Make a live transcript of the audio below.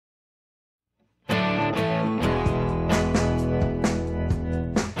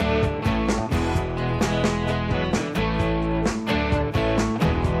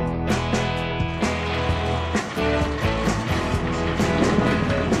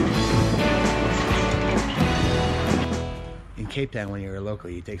Cape Town when you're a local,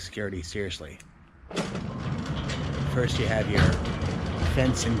 you take security seriously. First you have your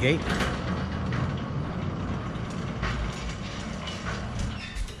fence and gate.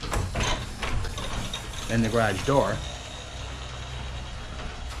 Then the garage door.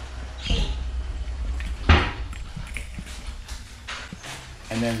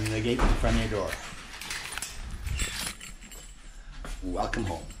 And then the gate in front of your door. Welcome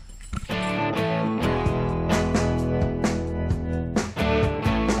home.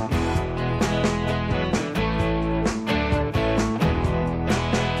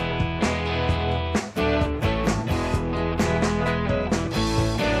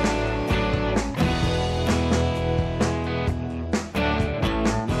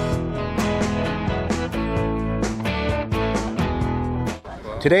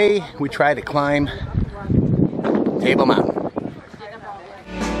 Today we try to climb Table Mountain.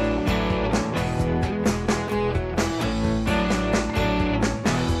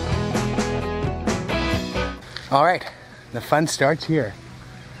 All right, the fun starts here.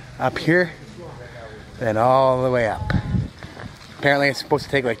 Up here, then all the way up. Apparently it's supposed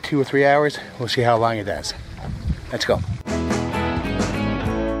to take like 2 or 3 hours. We'll see how long it does. Let's go.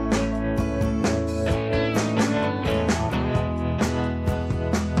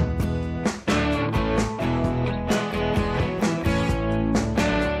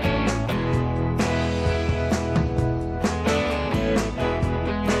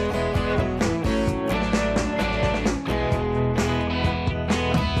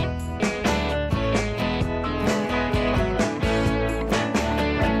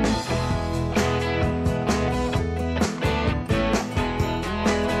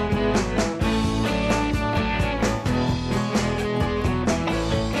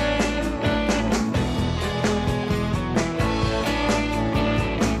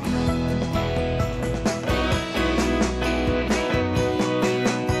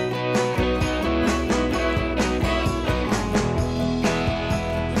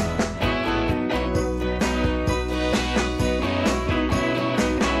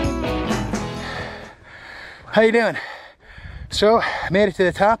 How you doing? So, I made it to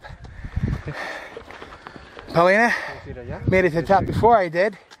the top. Paulina made it to the top before I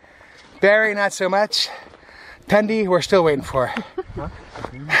did. Barry, not so much. Tundi, we're still waiting for.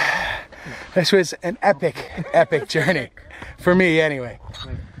 This was an epic, epic journey. For me, anyway.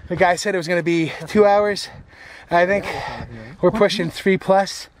 The guy said it was going to be 2 hours. I think we're pushing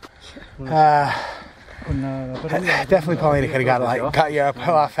 3+. Definitely Paulina could have got you up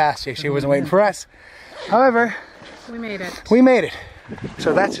a lot faster. She wasn't waiting for us. However, we made it. We made it.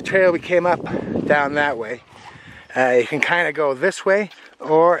 So that's the trail we came up down that way. You can kind of go this way,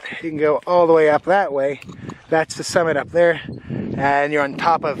 or you can go all the way up that way. That's the summit up there, and you're on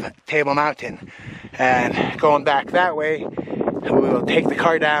top of Table Mountain. And going back that way, we will take the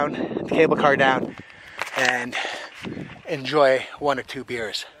car down, the cable car down, and enjoy 1 or 2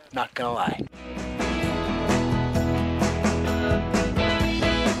 beers. Not gonna lie.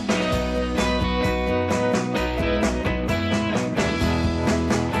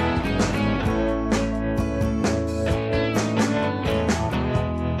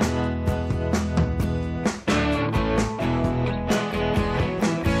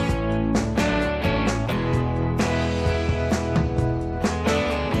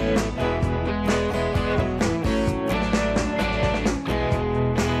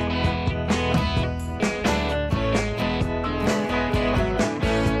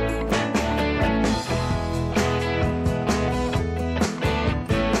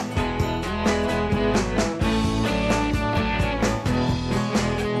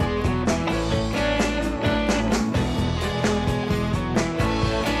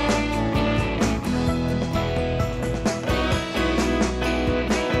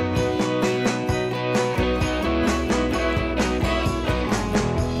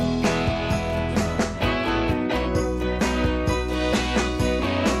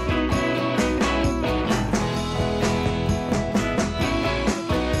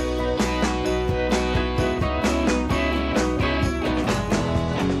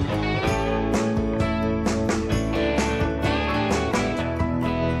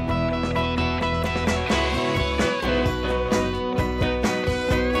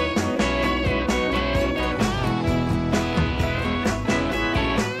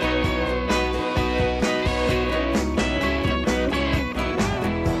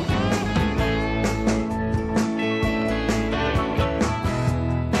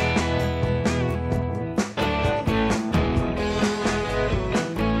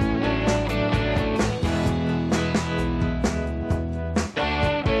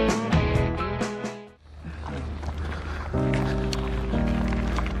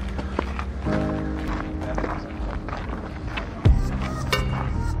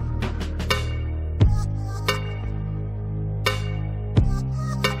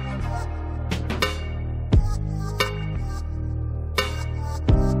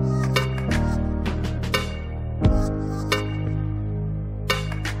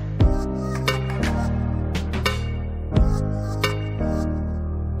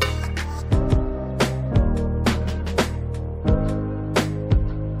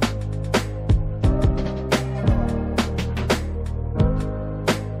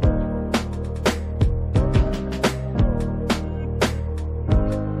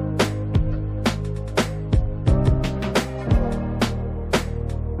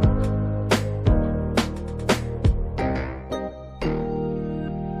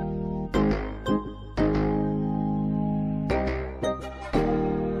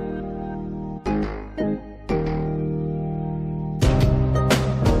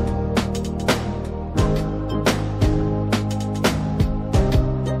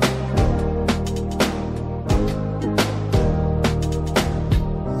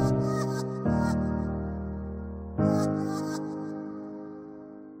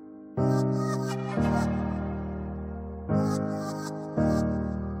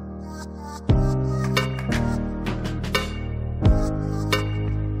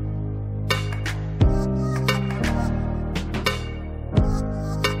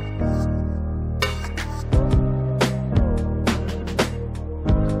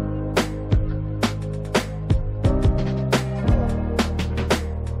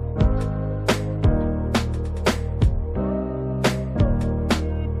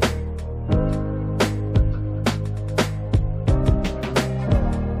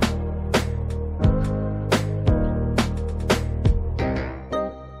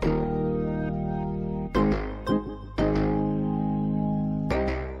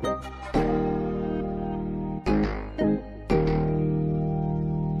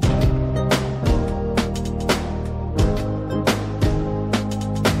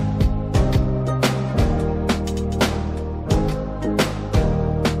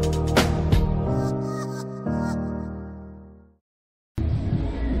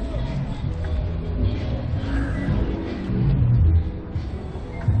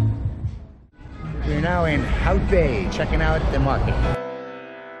 We're now in Hout Bay, checking out the market.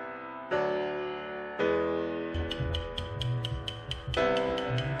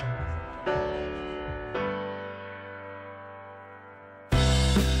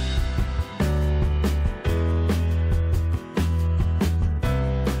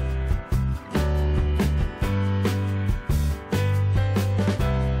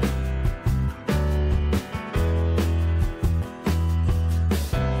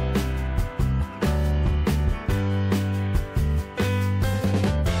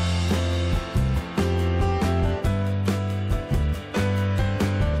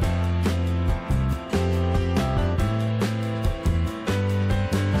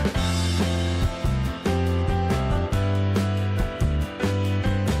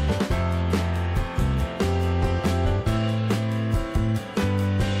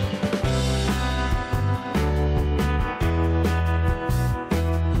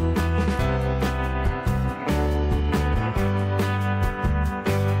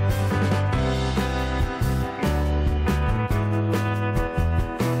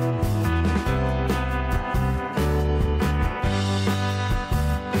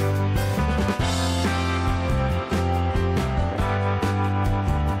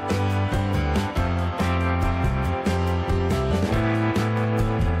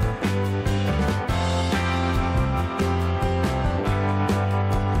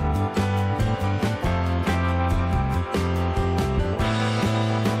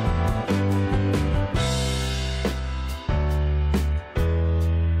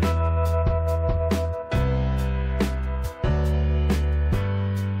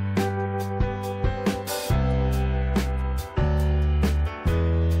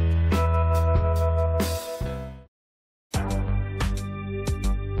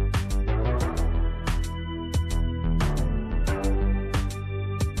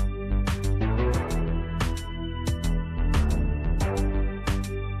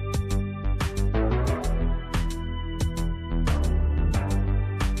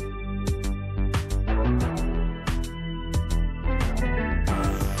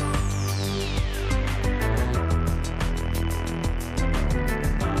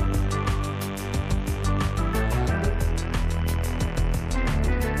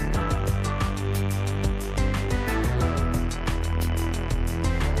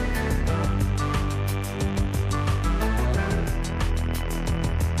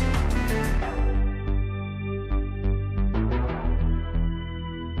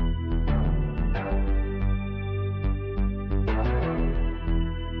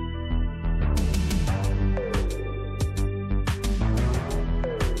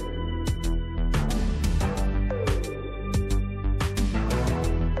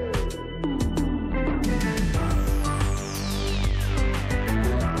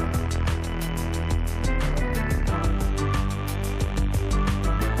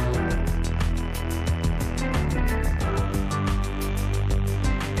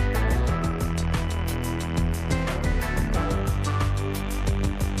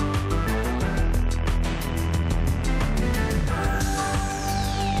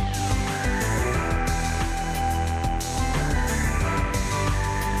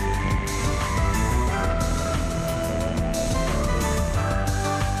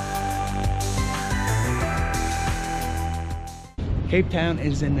 Cape Town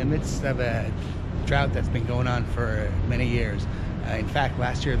is in the midst of a drought that's been going on for many years. In fact,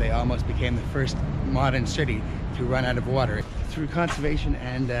 last year they almost became the first modern city to run out of water. Through conservation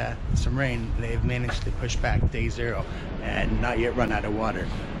and some rain, they've managed to push back day zero and not yet run out of water.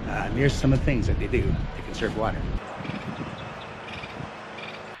 Here's some of the things that they do to conserve water.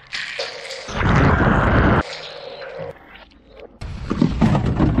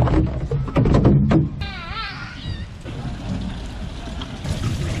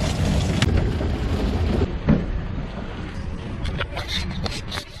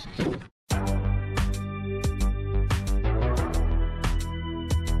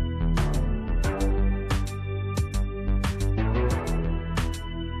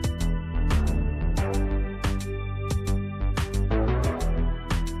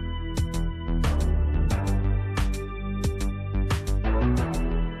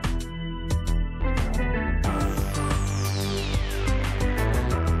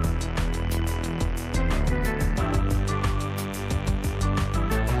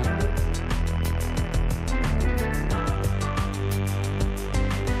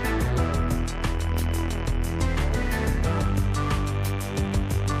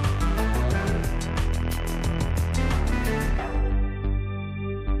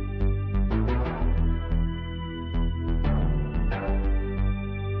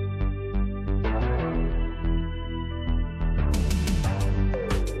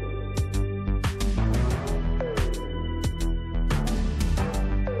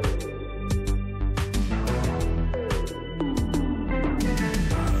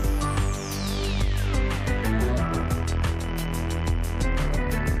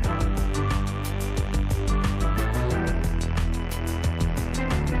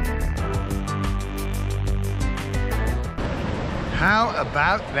 How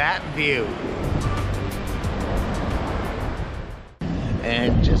about that view?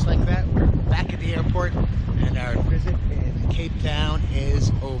 And just like that, we're back at the airport and our visit in Cape Town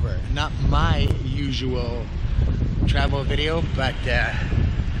is over. Not my usual travel video, but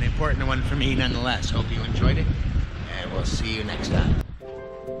an important one for me nonetheless. Hope you enjoyed it, and we'll see you next time.